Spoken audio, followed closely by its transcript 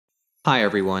Hi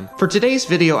everyone. For today's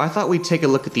video, I thought we'd take a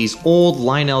look at these old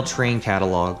Lionel train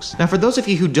catalogs. Now for those of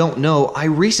you who don't know, I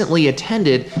recently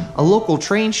attended a local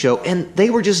train show and they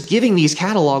were just giving these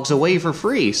catalogs away for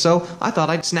free, so I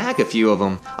thought I'd snag a few of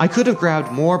them. I could have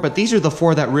grabbed more, but these are the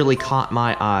four that really caught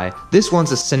my eye. This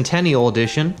one's a Centennial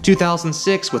Edition,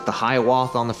 2006 with the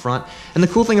Hiawatha on the front, and the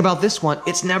cool thing about this one,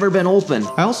 it's never been opened.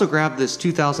 I also grabbed this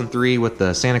 2003 with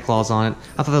the Santa Claus on it.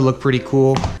 I thought that looked pretty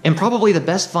cool. And probably the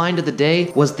best find of the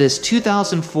day was this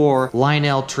 2004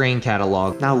 Lionel train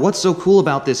catalog. Now what's so cool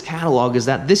about this catalog is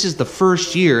that this is the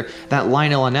first year that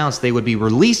Lionel announced they would be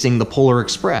releasing the Polar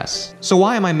Express. So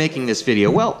why am I making this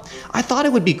video? Well, I thought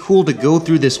it would be cool to go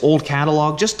through this old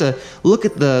catalog just to look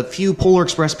at the few Polar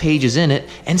Express pages in it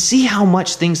and see how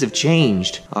much things have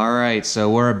changed. Alright, so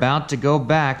we're about to go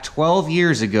back 12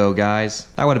 years ago, guys.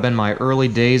 That would have been my early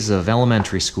days of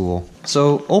elementary school.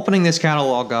 So, opening this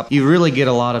catalog up, you really get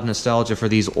a lot of nostalgia for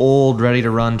these old,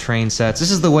 ready-to-run train sets. This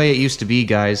is the way it used to be,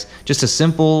 guys. Just a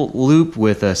simple loop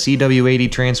with a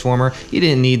CW80 transformer. You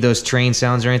didn't need those train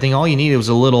sounds or anything. All you needed was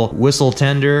a little whistle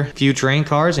tender, a few train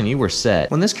cars, and you were set.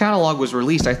 When this catalog was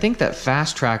released, I think that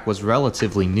Fast Track was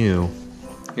relatively new.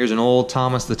 Here's an old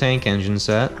Thomas the Tank Engine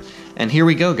set. And here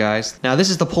we go, guys. Now this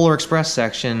is the Polar Express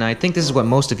section, and I think this is what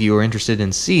most of you are interested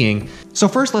in seeing. So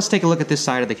first, let's take a look at this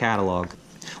side of the catalog.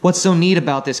 What's so neat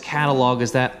about this catalog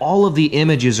is that all of the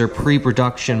images are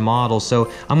pre-production models,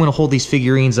 so I'm going to hold these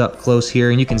figurines up close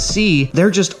here, and you can see they're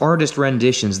just artist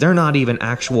renditions. They're not even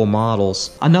actual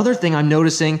models. Another thing I'm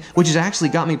noticing, which has actually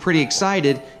got me pretty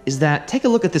excited, is that take a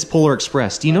look at this Polar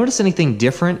Express. Do you notice anything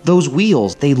different? Those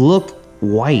wheels, they look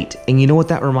white, and you know what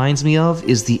that reminds me of?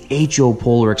 Is the HO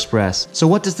Polar Express. So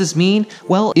what does this mean?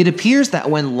 Well, it appears that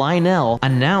when Lionel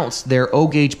announced their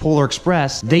O-Gauge Polar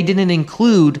Express, they didn't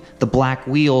include the black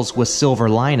wheels with silver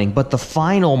lining, but the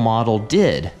final model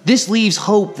did. This leaves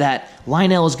hope that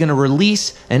Lionel is going to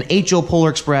release an HO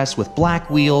Polar Express with black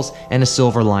wheels and a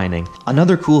silver lining.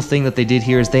 Another cool thing that they did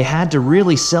here is they had to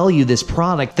really sell you this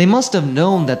product. They must have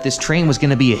known that this train was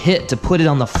going to be a hit to put it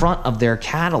on the front of their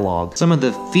catalog. Some of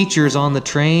the features on the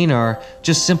train are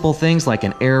just simple things like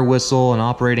an air whistle, an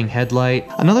operating headlight.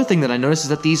 Another thing that I noticed is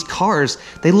that these cars,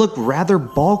 they look rather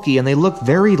bulky and they look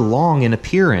very long in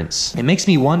appearance. It makes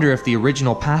me wonder if the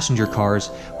original passenger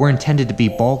cars were intended to be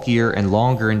bulkier and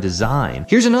longer in design.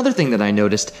 Here's another thing that I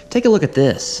noticed. Take a look at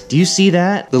this. Do you see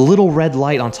that? The little red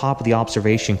light on top of the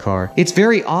observation car. It's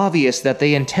very obvious that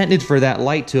they intended for that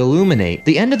light to illuminate.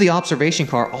 The end of the observation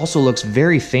car also looks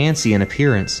very fancy in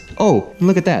appearance. Oh,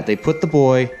 look at that. They put the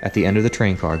boy at the end of the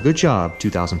train car. Good job,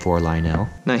 2004 Lionel.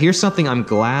 Now here's something I'm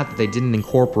glad that they didn't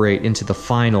incorporate into the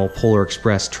final Polar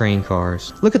Express train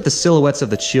cars. Look at the silhouettes of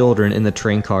the children in the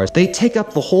train cars. They take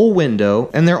up the whole window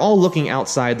and they're all looking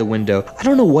outside the window. I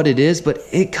don't know what it is, but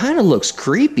it kind of looks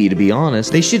creepy, to be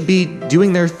honest. They should be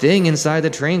doing their thing inside the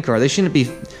train car. They shouldn't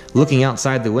be looking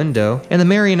outside the window. And the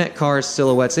marionette cars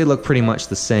silhouettes, they look pretty much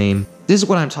the same. This is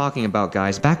what I'm talking about,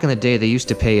 guys. Back in the day, they used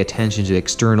to pay attention to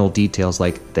external details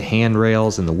like the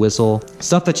handrails and the whistle.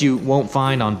 Stuff that you won't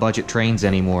find on budget trains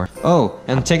anymore. Oh,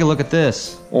 and take a look at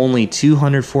this. Only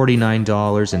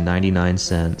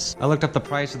 $249.99. I looked up the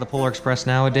price of the Polar Express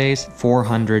nowadays,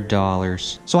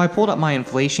 $400. So I pulled up my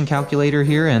inflation calculator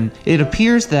here, and it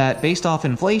appears that based off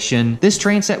inflation, this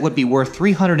train set would be worth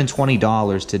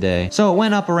 $320 today. So it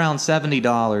went up around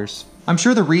 $70. I'm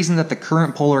sure the reason that the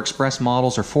current Polar Express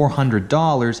models are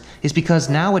 $400 is because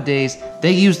nowadays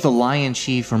they use the Lion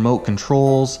Chief remote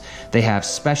controls, they have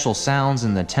special sounds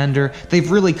in the tender.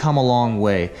 They've really come a long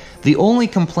way. The only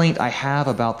complaint I have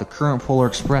about the current Polar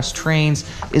Express trains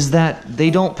is that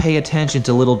they don't pay attention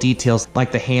to little details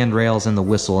like the handrails and the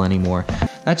whistle anymore.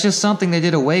 That's just something they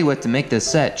did away with to make this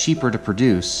set cheaper to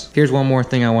produce. Here's one more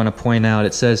thing I want to point out.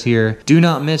 It says here, do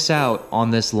not miss out on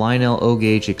this Lionel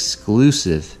O-Gauge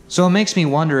exclusive. So it makes me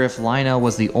wonder if Lionel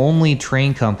was the only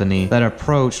train company that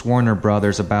approached Warner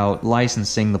Brothers about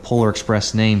licensing the Polar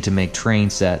Express name to make train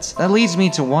sets. That leads me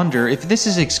to wonder, if this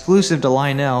is exclusive to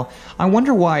Lionel, I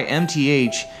wonder why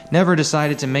MTH never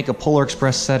decided to make a Polar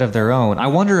Express set of their own. I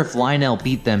wonder if Lionel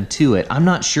beat them to it. I'm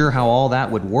not sure how all that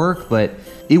would work, but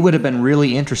it would have been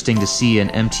really interesting to see an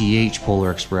MTH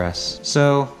Polar Express.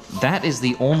 So that is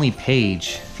the only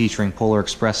page featuring Polar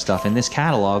Express stuff in this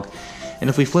catalog. And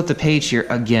if we flip the page here,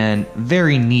 again,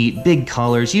 very neat, big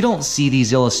colors. You don't see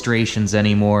these illustrations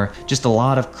anymore, just a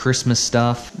lot of Christmas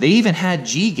stuff. They even had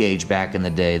G-Gauge back in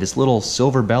the day, this little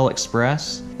Silver Bell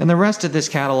Express. And the rest of this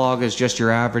catalog is just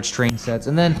your average train sets.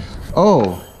 And then,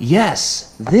 oh,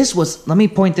 yes, this was, let me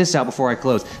point this out before I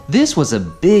close. This was a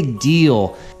big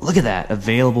deal. Look at that,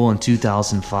 available in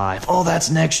 2005. Oh,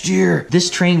 that's next year. This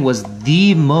train was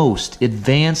the most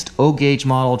advanced O-gauge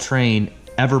model train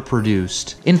ever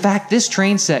produced. In fact, this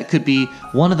train set could be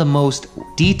one of the most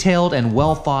detailed and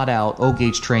well thought out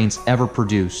O-gauge trains ever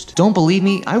produced. Don't believe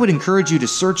me? I would encourage you to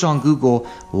search on Google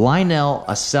Lionel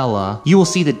Acela. You will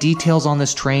see the details on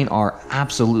this train are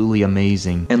absolutely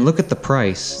amazing. And look at the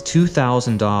price,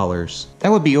 $2,000.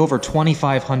 That would be over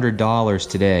 $2,500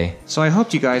 today. So I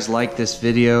hope you guys like this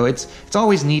video. It's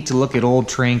always neat to look at old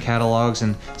train catalogs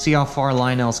and see how far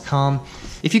Lionel's come.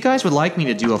 If you guys would like me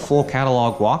to do a full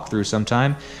catalog walkthrough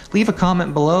sometime, leave a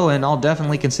comment below and I'll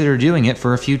definitely consider doing it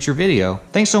for a future video.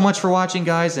 Thanks so much for watching,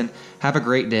 guys, and have a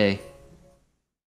great day.